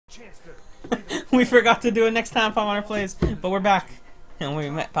We forgot to do it next time Palmer plays, but we're back. And we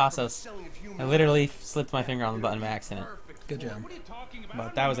met Passos. I literally slipped my finger on the button by accident. Good job.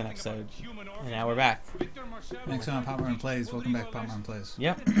 But that was an episode. And now we're back. Next time Palmer Plays. Welcome back, Palmer Plays.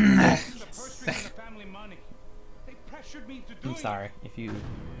 Yep. I'm sorry if you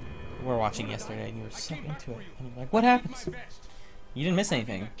were watching yesterday and you were so into it. And you're like, what happened? You didn't miss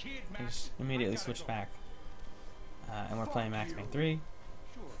anything. I just immediately switched back. And we're playing Max Payne 3.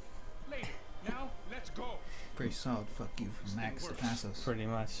 Pretty solid fuck you from Max to Passos. Pretty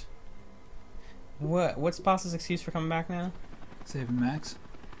much. What's Passos' excuse for coming back now? Saving Max.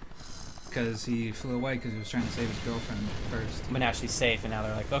 Because he flew away because he was trying to save his girlfriend first. But now she's safe, and now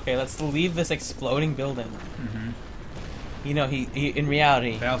they're like, okay, let's leave this exploding building. Mm-hmm. You know, he in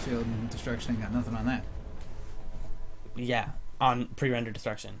reality... Battlefield and destruction ain't got nothing on that. Yeah, on pre-rendered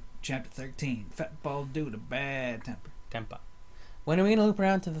destruction. Chapter 13. Fat bald dude, a bad temper. Temper. When are we going to loop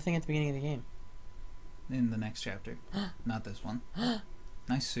around to the thing at the beginning of the game? In the next chapter. Not this one.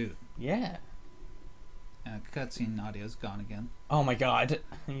 Nice suit. Yeah. Cutscene audio's gone again. Oh my god.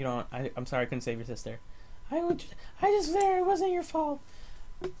 You don't... I'm sorry I couldn't save your sister. I just there. It wasn't your fault.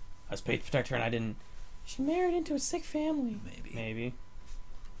 I was paid to protect her and I didn't... She married into a sick family. Maybe.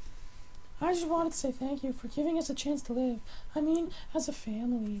 I just wanted to say thank you for giving us a chance to live. I mean, as a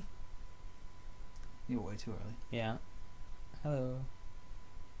family. You're way too early. Yeah. Hello.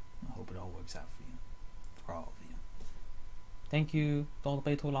 I hope it all works out for you. For all of you. Thank you. Don't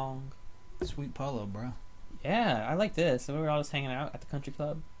play too long. Sweet Polo, bro. Yeah, I like this. So we were all just hanging out at the country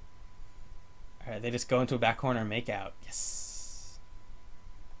club. Alright, they just go into a back corner and make out. Yes.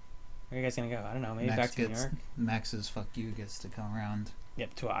 Where are you guys gonna go? I don't know. Maybe back to New York? Max's fuck you gets to come around.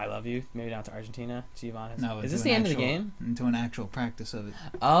 Yep, to I Love You. Maybe down to Argentina. Giovanni. No, is this the end of the game? Into an actual practice of it.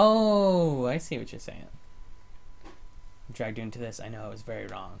 Oh, I see what you're saying. Dragged you into this. I know, it was very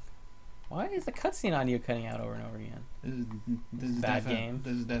wrong. Why is the cutscene audio cutting out over and over again? This is bad game.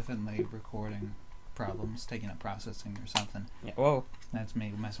 This is definitely recording problems, taking up processing or something. Yeah. Whoa. That's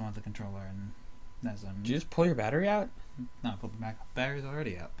me messing with the controller, and that's Did you just pull your battery out? No, pull the back. Battery's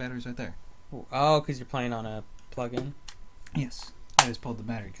already out. Battery's right there. Oh, because you're playing on a plug-in? Yes. I just pulled the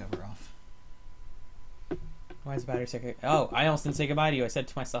battery cover off. Why is the battery sick? Oh, I almost didn't say goodbye to you. I said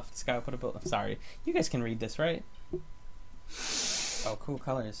to myself, this guy will put a bill. I'm sorry. You guys can read this, right? Oh, cool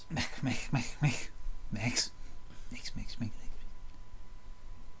colors. Max.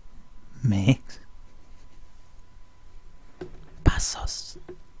 Passos.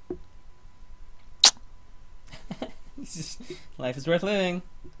 Life is worth living.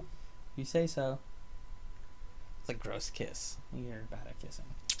 You say so. It's a gross kiss. You're bad at kissing.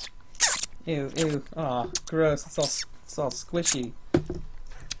 Ew. Aw, gross. It's all squishy.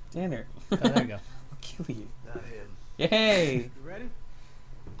 Tanner. Oh, there you go. I'll kill you. Not him. Yay! You ready?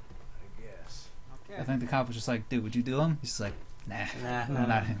 I guess. Okay. I think the cop was just like, dude, would you do him? He's just like, nah,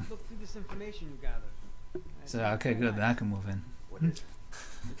 not him. Look through this information you gathered. So, okay, good, then I can move in. What is it?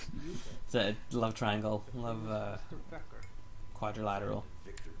 It's a love triangle. Love, quadrilateral.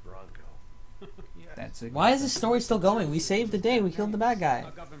 Victor Bronco. That's it. Why is this story still going? We saved the day. We killed the bad guy.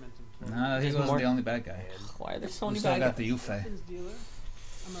 No, he There's wasn't more- the only bad guy. Why are there so We many still bad got guys? the Ufe. Dealer,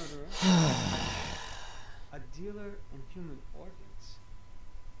 a murderer, a dealer in human organs.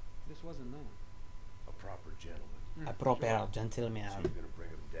 This wasn't known. A proper gentleman. A proper gentleman. So you're gonna bring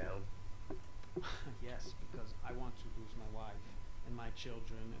him down? Yes, because I want to lose my wife and my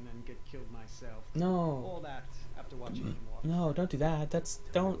children and then get killed myself. No. All that after watching him walk. No, don't do that.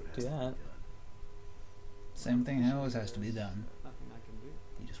 Don't do that. Same thing always has to be done. Nothing I can do.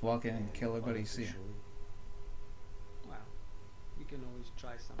 You just walk in and kill everybody you see. Well, you can always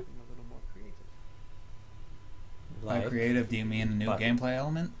try something a little more creative. By creative, do you mean a new gameplay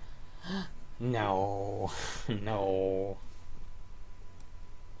element? No. No.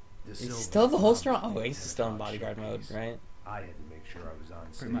 The Is he silver still the holster on? fountain Oh, he's and still in the bodyguard mode, showcase. right? I had to make sure I was on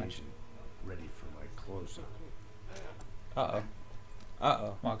Pretty stage much. and ready for my close-up. Uh-oh.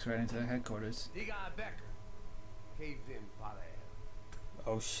 Uh-oh. Walks right into the headquarters. Diga Becker. Cave in para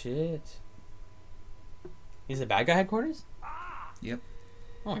Oh, shit. He's the bad guy headquarters? Yep.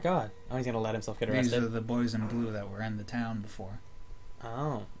 Oh, my God. Oh, he's going to let himself get These arrested? are the boys in blue that were in the town before.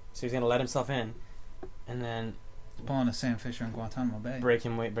 Oh. So he's going to let himself in and then He's pulling a Sam Fisher in Guantanamo Bay. break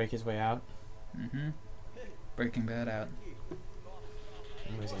his way out. Mm-hmm. Breaking Bad out.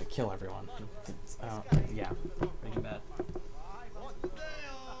 And he's going to kill everyone. Yeah. Breaking Bad.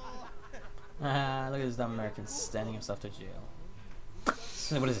 Look at this dumb American sending himself to jail.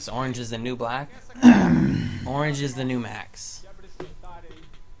 So what is this? Orange is the new black? Orange is the new Max.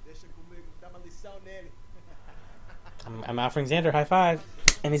 I'm offering Xander high five.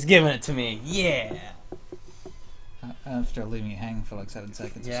 And he's giving it to me. Yeah. After leaving you hanging for like 7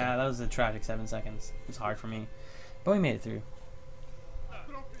 seconds. Yeah, that was a tragic 7 seconds. It was hard for me. But we made it through.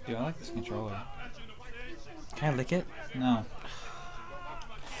 Dude, I like this controller. Can I lick it? No.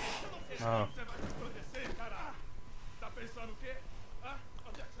 Oh.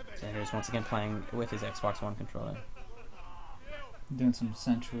 So here's once again playing with his Xbox One controller. Doing some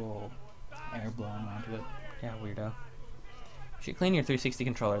sensual air blowing onto it. Yeah, weirdo. You should clean your 360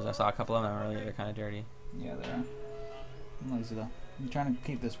 controllers. I saw a couple of them earlier. They're kind of dirty. Yeah, they are. I'm lazy though. I'm trying to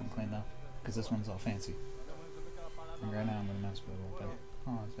keep this one clean though, because this one's all fancy. And right now I'm gonna mess with it a little bit.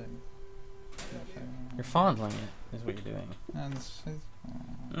 Oh, is that? You're fondling it, is what you're doing.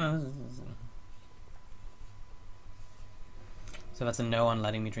 So that's a no on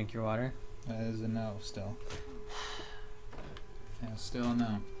letting me drink your water? That is a no still. Yeah, still a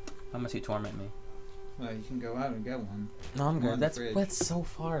no. How much you torment me? Well, you can go out and get one. No, I'm good. That's fridge. that's so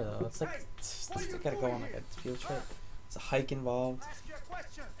far though. It's like you gotta go on like a field trip. It's a hike involved.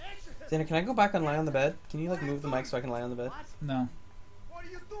 Dana, can I go back and lie on the bed? Can you like move the mic so I can lie on the bed? No. What are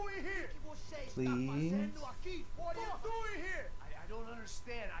you doing here? Please. What are you doing here? I don't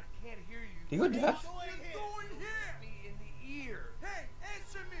understand. I can't hear you. Do you go deaf? What are you doing here? Me in the ear. Hey,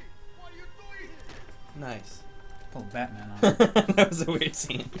 answer me. What are you doing here? Nice. Pull Batman on. That was a weird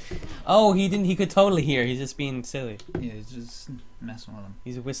scene. Oh, he didn't. He could totally hear. He's just being silly. Yeah, he's just messing with them.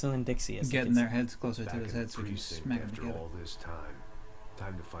 He's whistling Dixie. As Getting their heads closer to his head so you precinct smack them after together. all this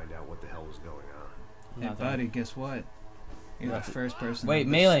time to find out what the hell was going on. Hey, buddy, guess what? You're the first person Wait,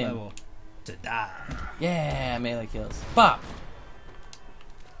 on melee this him. level to die. Yeah, melee kills. Bop.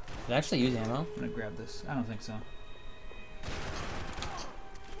 Did I actually use ammo? I'm gonna grab this. I don't think so.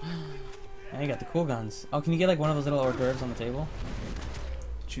 Now you got the cool guns. Oh, can you get like one of those little hors d'oeuvres on the table?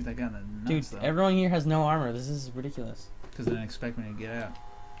 Shoot that guy in the Dude, nuts, though. everyone here has no armor. This is ridiculous. Because they didn't expect me to get out.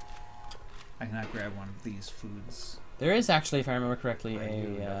 I cannot grab one of these foods. There is actually, if I remember correctly, I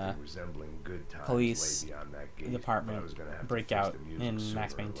knew a nothing resembling good times police lay beyond that gate, but I department was gonna have to breakout face the music in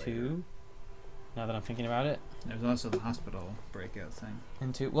Max sooner or Payne later. 2. Now that I'm thinking about it. There's also the hospital breakout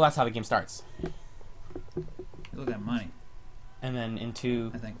thing. Well, that's how the game starts. Look at money. And then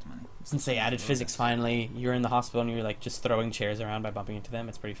into, I think it's money. since they added physics finally, you're in the hospital and you're like just throwing chairs around by bumping into them.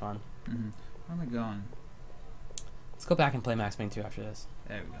 It's pretty fun. Mm-hmm. Where am I going? Let's go back and play Max Payne 2 after this.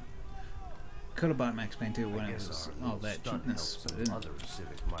 There we go. Could have bought Max Payne 2 when I it guess was our all little that stunt cheapness, helped but it some didn't. other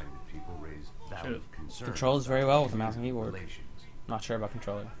civic-minded people raise valid Should've. concerns Controls very about well with the human mouse and keyboard. relations. Not sure about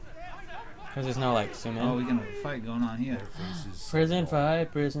controller. Because there's no like zoom in. Oh, we got a fight going on here. Their faces Prison said it all.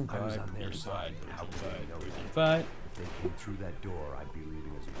 fight, prison I was fight, on their prison side, fight, but how prison could they fight, know prison that? fight. If they came through that door, I'd be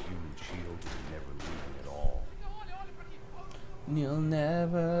leaving as a human shield and never leaving at all. You'll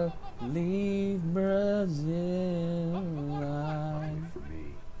never leave Brazil alive. For me,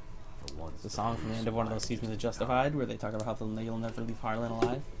 for once. The song from the end of one of those seasons of Justified, where they talk about how you'll never leave Harlan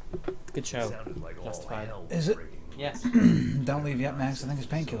alive. Good It show. sounded like all Justified. hell Is was it? breaking loose. Yes. Don't leave yet, Max. I think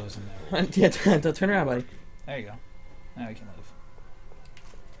there's painkillers in there. Yeah, don't turn around, buddy. There you go. Now we can leave.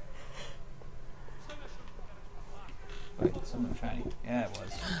 Wait, something shiny. Yeah, it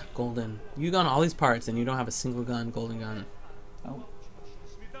was. Golden. You got all these parts and you don't have a single gun, golden gun. Oh,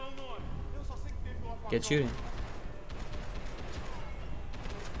 Get shooting.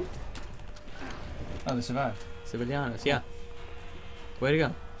 oh, they survived. Civilianos, yeah. Way to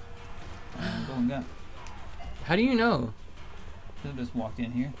go. Golden gun. How do you know? Should have just walked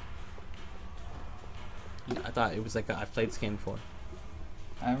in here. I thought it was like I've played this game before.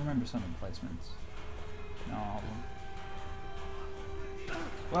 I remember some emplacements. Not all of them.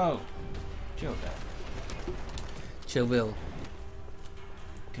 Whoa! Chill, Dad. Chill Bill.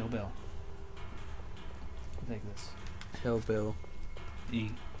 Kill Bill. I'll take this. Chill Bill. E.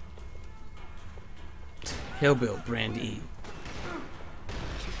 Hillbill, brand E.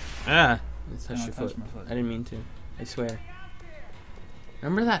 Ah! I touched No, I your touched foot. my foot. I didn't mean to. I swear.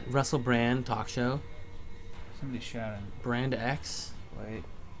 Remember that Russell Brand talk show? Somebody's shouting. Brand X? Wait,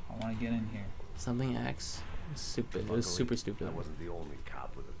 I want to get in here. Something X? It was stupid. It was Luckily, super stupid. I wasn't the only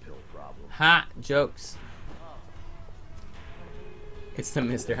cop with a pill problem. Ha! Jokes. It's the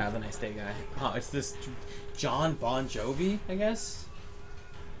Mr. Have a Nice Day guy. Oh, it's this John Bon Jovi, I guess?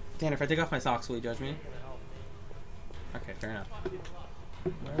 Dan, if I take off my socks, will you judge me? Okay, fair enough.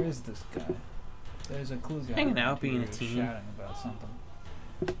 Where is this guy? There's a clue guy. Hanging around out, being here a teen. Shouting about something.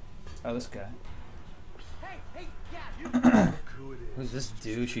 Oh, this guy. Hey, yeah, you Who it is? Who's this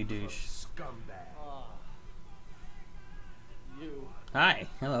douchey douche? Scumbag. You. Hi.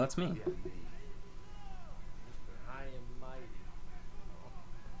 Hello, it's me. Yeah, me. I am mighty.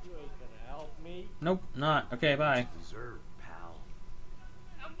 You ain't gonna help me. Nope, not. Okay, bye. Deserve, pal.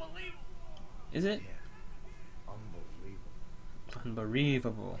 Is it? Yeah. Unbelievable.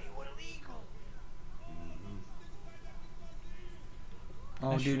 Unbelievable. They were illegal.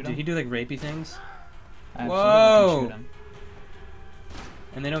 Oh, I dude, shoot did him? he do like rapey things? I absolutely Whoa! can shoot him.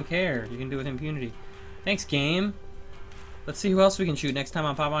 And they don't care. You can do it with impunity. Thanks, game. Let's see who else we can shoot next time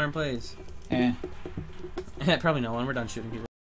on Pop Iron Plays. Eh. Probably no one. We're done shooting people.